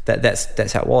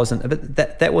that's how it was.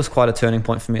 But that was quite a turning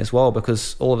point for me as well,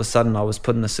 because all of a sudden I was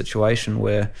put in a situation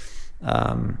where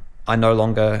I no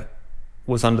longer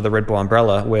was under the Red Bull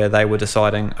umbrella, where they were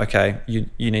deciding, okay, you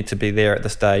need to be there at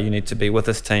this day, you need to be with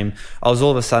this team. I was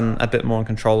all of a sudden a bit more in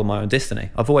control of my own destiny.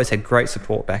 I've always had great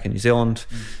support back in New Zealand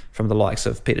from the likes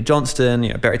of Peter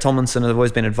Johnston, Barry Tomlinson have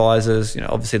always been advisors,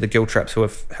 obviously the Giltraps who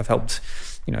have helped,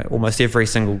 almost every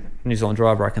single New Zealand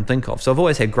driver I can think of. So I've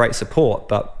always had great support,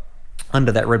 but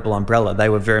under that Red Bull umbrella, they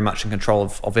were very much in control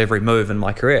of every move in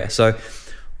my career. So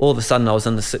all of a sudden I was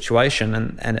in this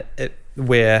situation and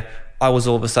where I was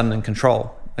all of a sudden in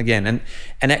control again,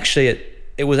 and actually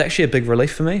it was actually a big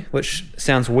relief for me, which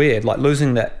sounds weird, like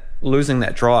losing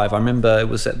that drive. I remember it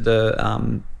was at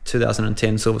the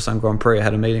 2010 Silverstone Grand Prix. I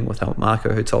had a meeting with Helmut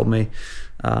Marko, who told me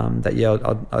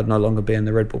that I'd no longer be in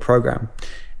the Red Bull program,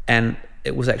 and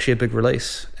it was actually a big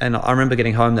release. And I remember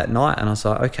getting home that night, and I was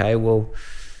like, okay, well,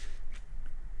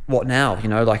 what now?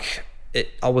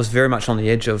 I was very much on the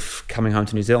edge of coming home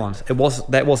to New Zealand.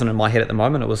 That wasn't in my head at the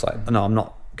moment. It was like, no, I'm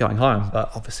not going home.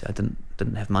 But obviously I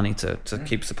didn't have money to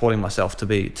keep supporting myself to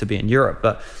be in Europe.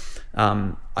 But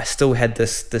I still had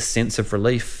this sense of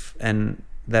relief, and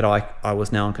that I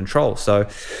was now in control. So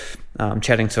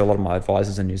chatting to a lot of my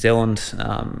advisors in New Zealand,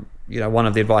 one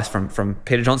of the advice from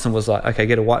Peter Johnston was like, okay,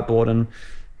 get a whiteboard and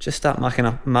just start marking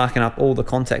up all the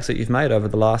contacts that you've made over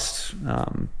the last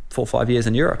 4 or 5 years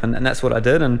in Europe. And that's what I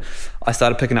did. And I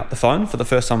started picking up the phone for the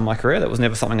first time in my career. That was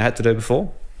never something I had to do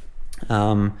before.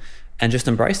 And just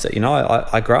embraced it.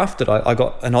 I grafted. I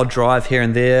got an odd drive here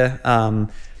and there.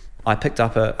 I picked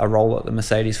up a role at the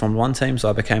Mercedes Formula One team, so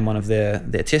I became one of their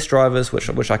test drivers,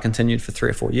 which I continued for 3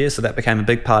 or 4 years. So that became a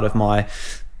big part of my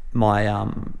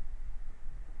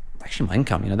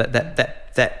income.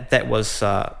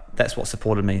 That's what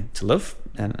supported me to live.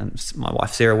 And my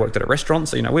wife Sarah worked at a restaurant,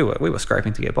 so we were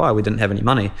scraping to get by. We didn't have any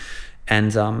money,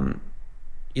 and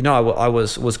I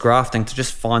was grafting to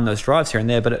just find those drives here and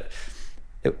there, but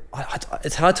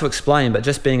it's hard to explain, but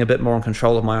just being a bit more in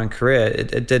control of my own career,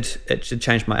 it did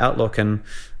change my outlook. And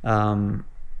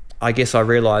I guess I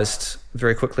realized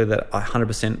very quickly that I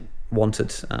 100% wanted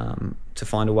to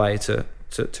find a way to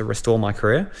restore my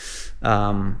career.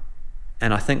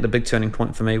 And I think the big turning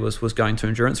point for me was going to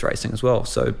endurance racing as well.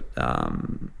 So a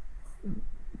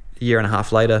year and a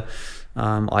half later,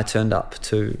 I turned up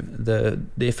to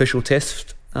the official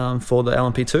test for the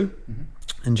LMP2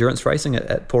 endurance racing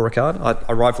at Paul Ricard. I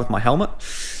arrived with my helmet,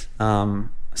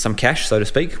 some cash, so to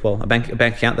speak. Well, a bank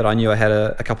account that I knew I had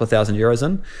a couple of €1,000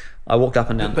 in. I walked up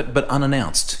and down. But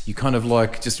unannounced. You kind of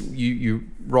like just you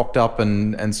rocked up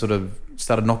and sort of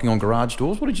started knocking on garage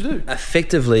doors. What did you do?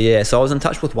 Effectively, yeah. So I was in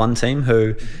touch with one team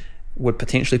who would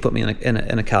potentially put me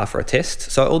in a car for a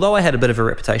test. So although I had a bit of a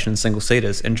reputation in single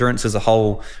seaters, endurance is a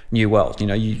whole new world.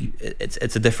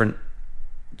 It's a different,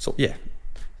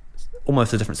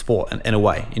 almost a different sport in a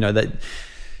way. That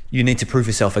you need to prove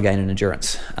yourself again in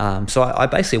endurance. So I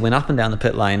basically went up and down the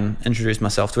pit lane, introduced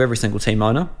myself to every single team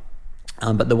owner.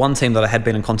 But the one team that I had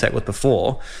been in contact with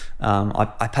before,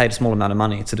 I paid a small amount of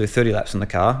money to do 30 laps in the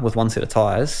car with one set of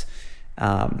tyres,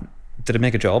 did a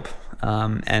mega job,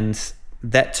 and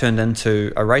that turned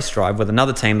into a race drive with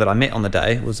another team that I met on the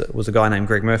day. Was a guy named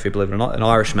Greg Murphy, believe it or not, an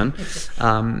Irishman.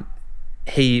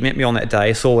 He met me on that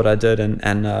day, saw what I did,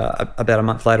 and about a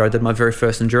month later I did my very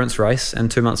first endurance race, and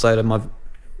 2 or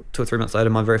 3 months later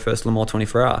my very first Le Mans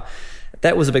 24 hour.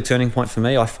 That was a big turning point for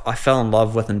me. I fell in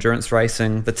love with endurance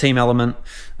racing, the team element,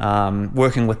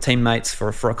 working with teammates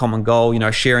for a common goal,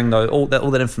 sharing all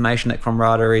that information, that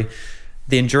camaraderie,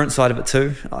 the endurance side of it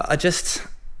too. I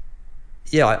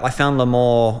found Le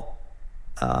Mans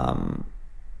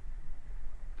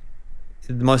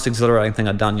the most exhilarating thing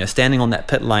I'd done. Standing on that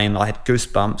pit lane, I had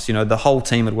goosebumps. The whole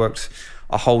team had worked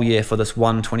a whole year for this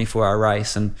one 24-hour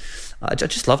race, and I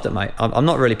just loved it, mate. I'm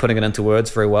not really putting it into words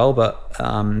very well, but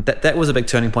that was a big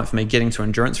turning point for me, getting to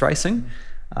endurance racing,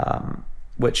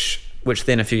 which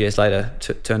then a few years later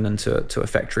turned into a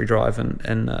factory drive in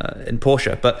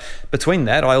Porsche. But between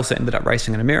that, I also ended up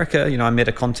racing in America. I met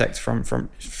a contact from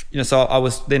so I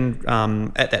was then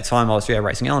at that time I was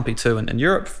racing LMP2 in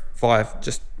Europe via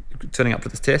just turning up for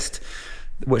this test,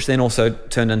 which then also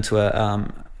turned into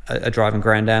a drive in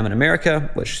Grand Am in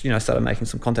America, which started making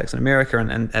some contacts in America,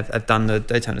 and I've done the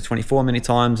Daytona 24 many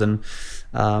times, and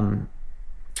so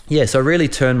I really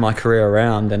turned my career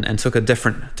around and took a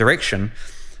different direction.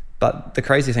 But the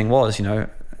crazy thing was,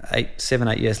 7,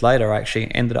 8 years later, I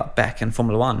actually ended up back in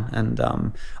Formula One,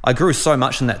 and I grew so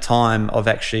much in that time of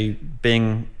actually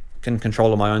being in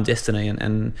control of my own destiny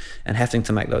and having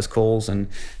to make those calls, and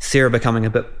Sarah becoming a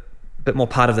bit more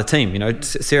part of the team.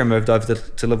 Sarah moved over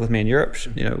to live with me in Europe.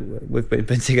 We've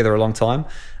been together a long time,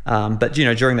 but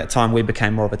during that time we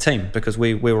became more of a team because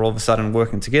we were all of a sudden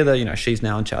working together. She's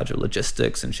now in charge of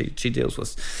logistics, and she deals with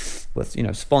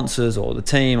sponsors or the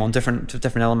team on different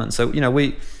elements. So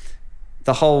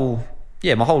my whole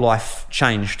life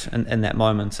changed in that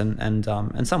moment, and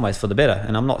in some ways for the better.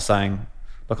 And I'm not saying,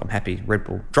 look, I'm happy Red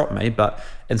Bull dropped me, but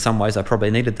in some ways I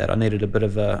probably needed that. I needed a bit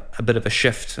of a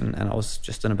shift, and I was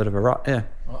just in a bit of a rut. Yeah,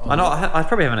 I know I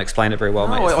probably haven't explained it very well,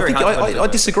 mate. I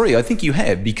disagree. I think you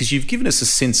have, because you've given us a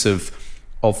sense of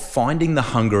finding the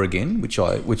hunger again, which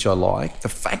I like. The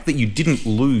fact that you didn't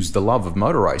lose the love of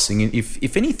motor racing.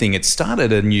 If anything, it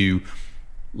started a new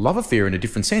love affair in a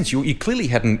different sense. You clearly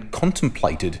hadn't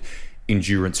contemplated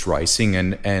endurance racing,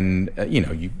 and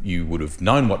you would have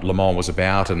known what Le Mans was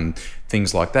about and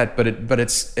things like that, but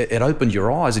it opened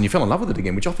your eyes and you fell in love with it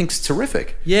again, which I think is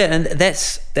terrific. Yeah, and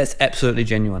that's absolutely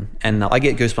genuine, and I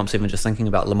get goosebumps even just thinking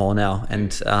about Le Mans now.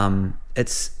 And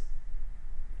it's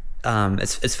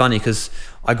funny because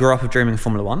I grew up dreaming of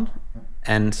Formula One,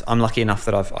 and I'm lucky enough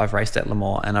that I've raced at Le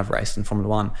Mans and I've raced in Formula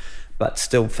One, but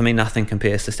still for me nothing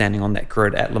compares to standing on that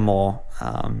grid at Le Mans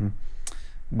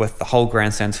with the whole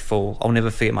grandstands full. I'll never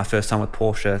forget my first time with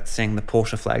Porsche, seeing the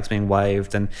Porsche flags being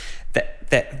waved, and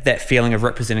that feeling of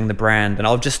representing the brand. And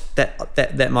I'll just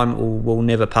that moment will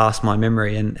never pass my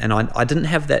memory. And I didn't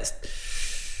have that.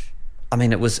 I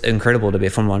mean, it was incredible to be a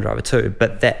Formula One driver too,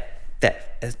 but that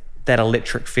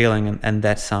electric feeling and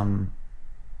that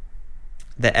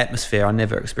that atmosphere I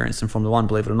never experienced in Formula One,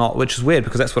 believe it or not, which is weird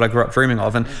because that's what I grew up dreaming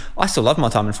of. And I still love my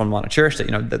time in Formula One. I cherished it.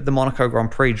 You know, the Monaco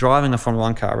Grand Prix, driving a Formula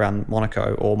One car around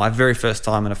Monaco, or my very first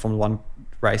time in a Formula One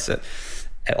race at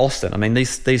Austin. I mean,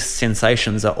 these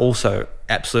sensations are also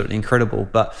absolutely incredible.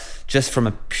 But just from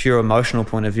a pure emotional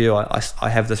point of view, I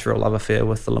have this real love affair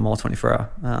with the Le Mans 24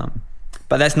 Hour.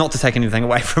 But that's not to take anything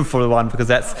away from Formula One, because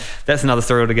that's another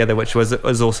story altogether, which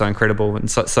was also incredible, and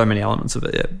so many elements of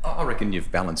it. Yeah. I reckon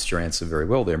you've balanced your answer very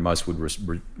well there. Most would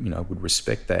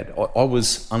respect that. I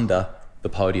was under the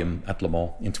podium at Le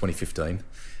Mans in 2015.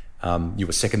 You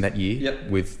were second that year. Yep.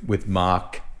 with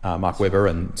Mark Webber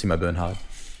and Timo Bernhard.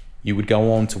 You would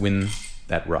go on to win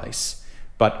that race.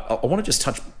 But I want to just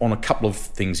touch on a couple of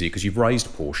things here, because you've raised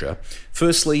Porsche.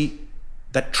 Firstly,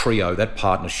 that trio, that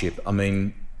partnership. I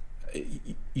mean,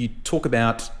 you talk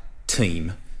about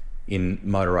team in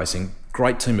motor racing,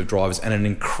 great team of drivers and an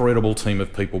incredible team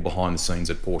of people behind the scenes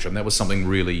at Porsche, and that was something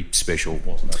really special,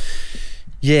 wasn't it?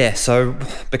 Yeah, so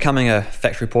becoming a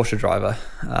factory Porsche driver,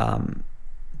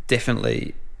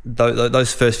 definitely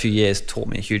those first few years taught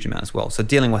me a huge amount as well. So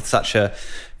dealing with such a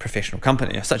professional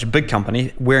company, such a big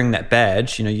company, wearing that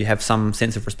badge, you have some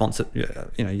sense of you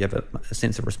have a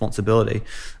sense of responsibility.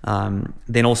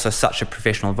 Then also such a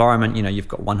professional environment, you've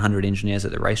got 100 engineers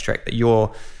at the racetrack that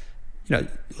you're,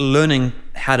 learning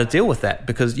how to deal with that,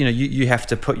 because, you have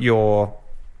to put your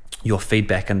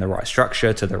feedback in the right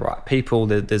structure to the right people.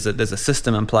 There's a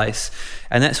system in place,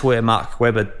 and that's where Mark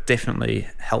Webber definitely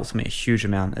helped me a huge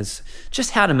amount, is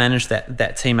just how to manage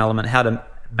that team element, how to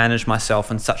manage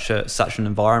myself in such an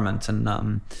environment.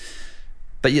 And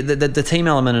but yeah, the team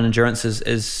element and endurance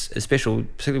is special,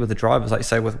 particularly with the drivers. Like you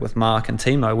say, with Mark and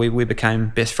Timo, we became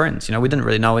best friends. We didn't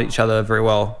really know each other very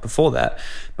well before that,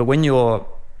 but when you're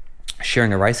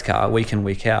sharing a race car week in,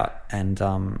 week out, and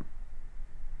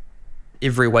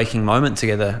every waking moment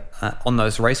together on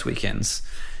those race weekends,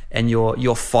 and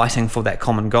you're fighting for that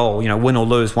common goal, win or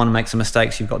lose, one makes a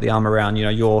mistake, so you've got the arm around,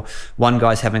 you're one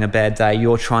guy's having a bad day,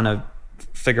 you're trying to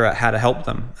figure out how to help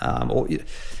them.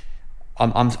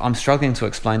 I'm struggling to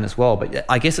explain this well, but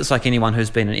I guess it's like anyone who's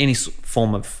been in any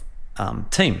form of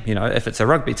team, if it's a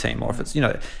rugby team, or if it's,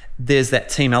 there's that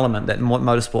team element that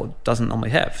motorsport doesn't normally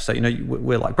have. So,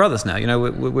 we're like brothers now.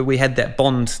 We had that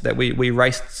bond that we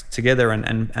raced together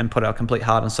and put our complete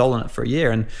heart and soul in it for a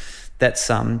year. And that's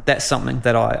something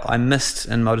that I missed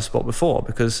in motorsport before,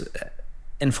 because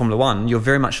in Formula One, you're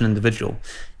very much an individual.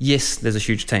 Yes, there's a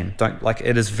huge team.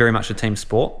 It is very much a team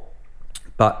sport,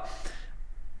 but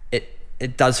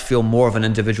it does feel more of an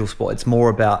individual sport. It's more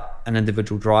about an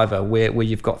individual driver where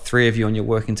you've got three of you and you're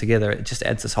working together. It just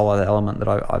adds this whole other element that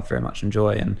I very much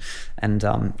enjoy. And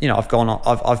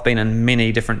I've been in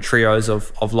many different trios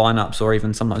of lineups, or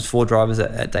even sometimes four drivers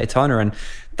at Daytona, and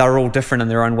they're all different in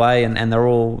their own way, and they're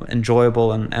all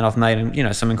enjoyable, and I've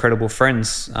made some incredible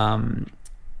friends. And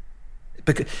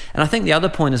I think the other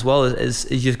point as well is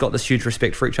you've got this huge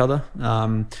respect for each other.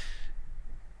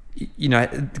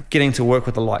 Getting to work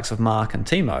with the likes of Mark and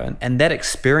Timo, and that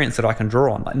experience that I can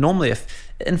draw on. Like, normally, if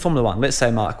in Formula One, let's say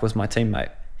Mark was my teammate,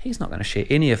 he's not going to share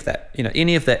any of that,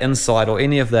 any of that insight or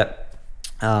any of that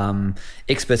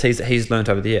expertise that he's learned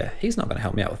over the year. He's not going to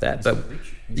help me out with that. But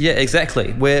yeah,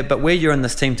 exactly. Where you're in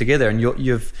this team together, and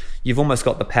you've almost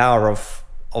got the power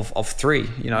of three,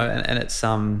 and it's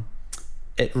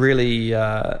it really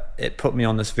it put me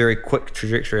on this very quick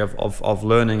trajectory of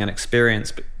learning and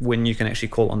experience, when you can actually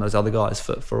call on those other guys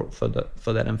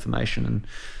for that information,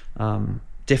 and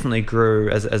definitely grew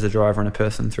as a driver and a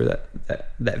person through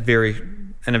that very,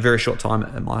 in a very short time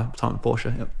at my time at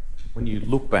Porsche. Yep. When you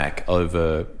look back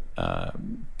over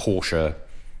Porsche,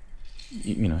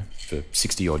 for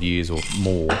 60 odd years or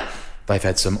more, they've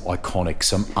had some iconic,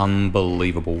 some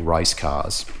unbelievable race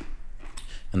cars,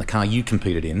 and the car you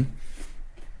competed in,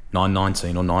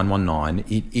 919 or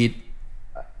 919, it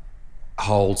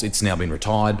holds, it's now been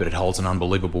retired, but it holds an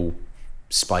unbelievable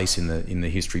space in the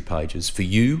history pages. For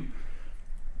you,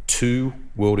 2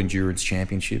 World Endurance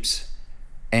Championships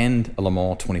and a Le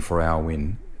Mans 24-hour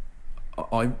win.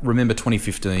 I remember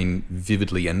 2015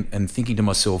 vividly, and thinking to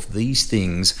myself, these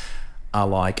things are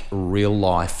like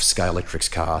real-life Scalextric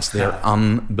cars. They're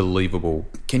unbelievable.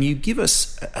 Can you give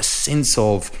us a sense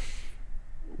of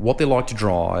what they're like to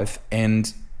drive,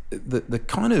 and the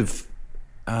kind of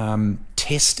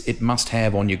test it must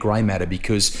have on your grey matter,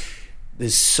 because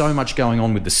there's so much going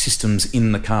on with the systems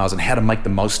in the cars and how to make the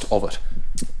most of it?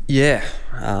 Yeah,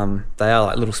 they are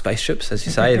like little spaceships, as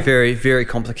you say. Very, very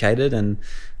complicated, and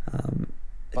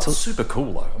it's super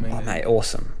cool though. Mate,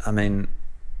 awesome.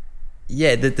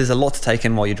 there's a lot to take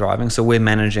in while you're driving. So we're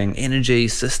managing energy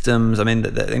systems. I mean,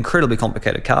 the incredibly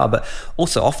complicated car, but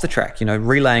also off the track,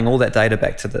 relaying all that data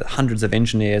back to the hundreds of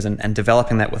engineers and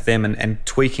developing that with them and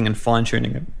tweaking and fine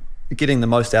tuning and getting the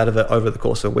most out of it over the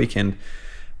course of a weekend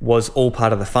was all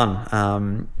part of the fun.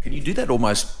 Can you do that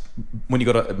almost when you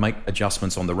got to make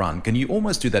adjustments on the run? Can you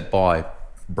almost do that by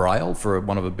braille, for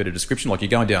one of a better description? Like you're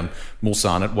going down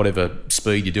Mulsanne at whatever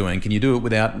speed you're doing. Can you do it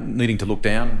without needing to look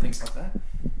down and things like that?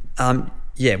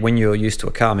 When you're used to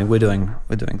a car, I mean, we're doing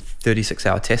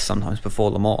 36-hour tests sometimes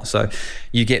before Le Mans, so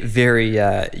you get very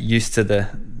used to the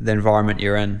environment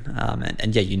you're in,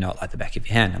 and it like the back of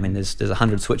your hand. I mean, there's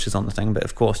 100 switches on the thing, but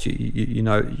of course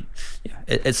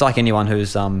it's like anyone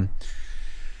who's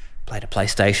played a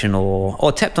PlayStation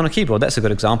or tapped on a keyboard. That's a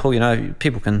good example.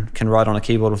 People can write on a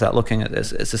keyboard without looking.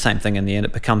 It's the same thing in the end.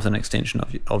 It becomes an extension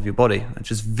of your body,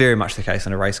 which is very much the case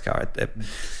in a race car.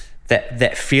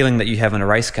 That feeling that you have in a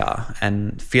race car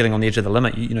and feeling on the edge of the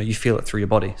limit, you feel it through your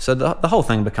body. So the whole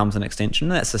thing becomes an extension.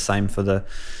 And that's the same for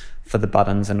the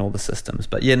buttons and all the systems.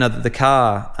 But the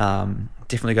car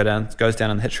definitely goes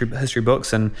down in the history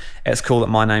books, and it's cool that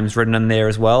my name's written in there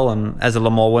as well. And as a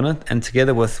Le Mans winner, and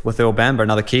together with Earl Bamber,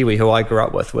 another Kiwi who I grew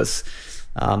up with, was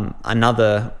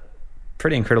another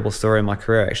pretty incredible story in my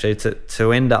career, actually,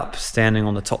 to end up standing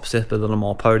on the top step of the Le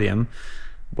Mans podium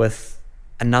with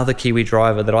another Kiwi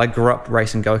driver that I grew up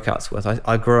racing go-karts with.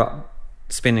 I grew up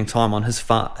spending time on his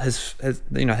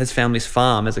family's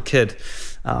farm as a kid,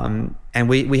 and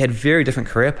we had very different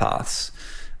career paths,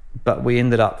 but we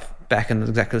ended up back in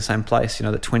exactly the same place.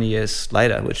 That 20 years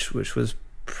later, which was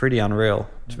pretty unreal,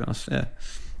 to be honest. Yeah.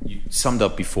 You summed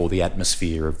up before the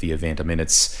atmosphere of the event. I mean,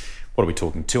 it's, what are we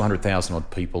talking? 200,000 odd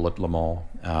people at Le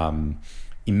Mans.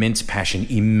 Immense passion,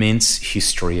 immense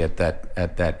history at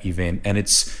that event, and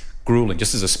it's grueling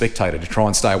just as a spectator to try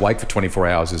and stay awake for 24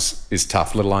 hours is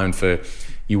tough, let alone for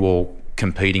you all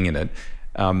competing in it.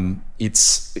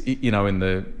 It's in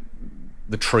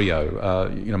the trio,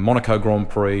 Monaco Grand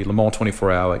Prix, Le Mans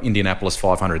 24-hour, Indianapolis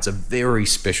 500. It's a very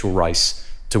special race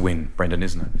to win, Brendon,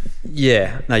 isn't it?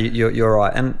 Yeah, no, you're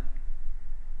right. And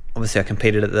obviously I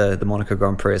competed at the Monaco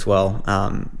Grand Prix as well.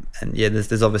 And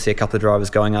there's obviously a couple of drivers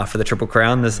going after the Triple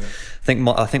Crown. I think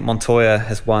Montoya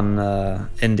has won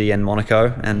Indy and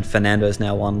Monaco, and Fernando's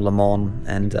now won Le Mans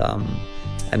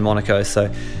and Monaco.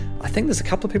 So I think there's a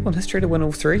couple of people in history to win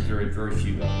all three. Very, very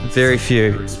few though. Very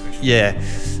few. Very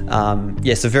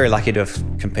so very lucky to have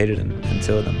competed in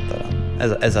two of them. But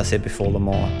as I said before, Le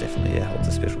Mans definitely holds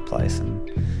a special place. And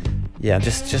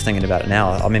just thinking about it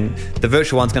now, I mean, the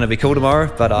virtual one's going to be cool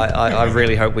tomorrow, but I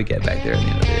really hope we get back there at the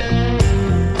end of the year.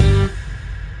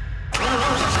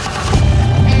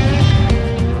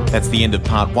 That's the end of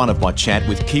part one of my chat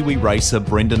with Kiwi racer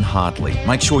Brendon Hartley.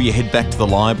 Make sure you head back to the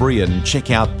library and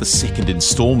check out the second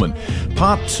instalment.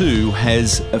 Part two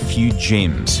has a few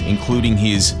gems, including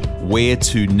his where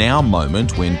to now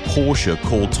moment when Porsche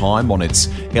called time on its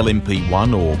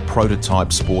LMP1 or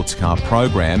prototype sports car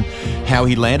program, how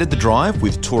he landed the drive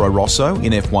with Toro Rosso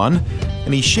in F1,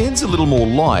 and he sheds a little more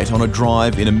light on a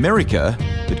drive in America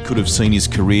that could have seen his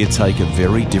career take a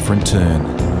very different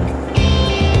turn.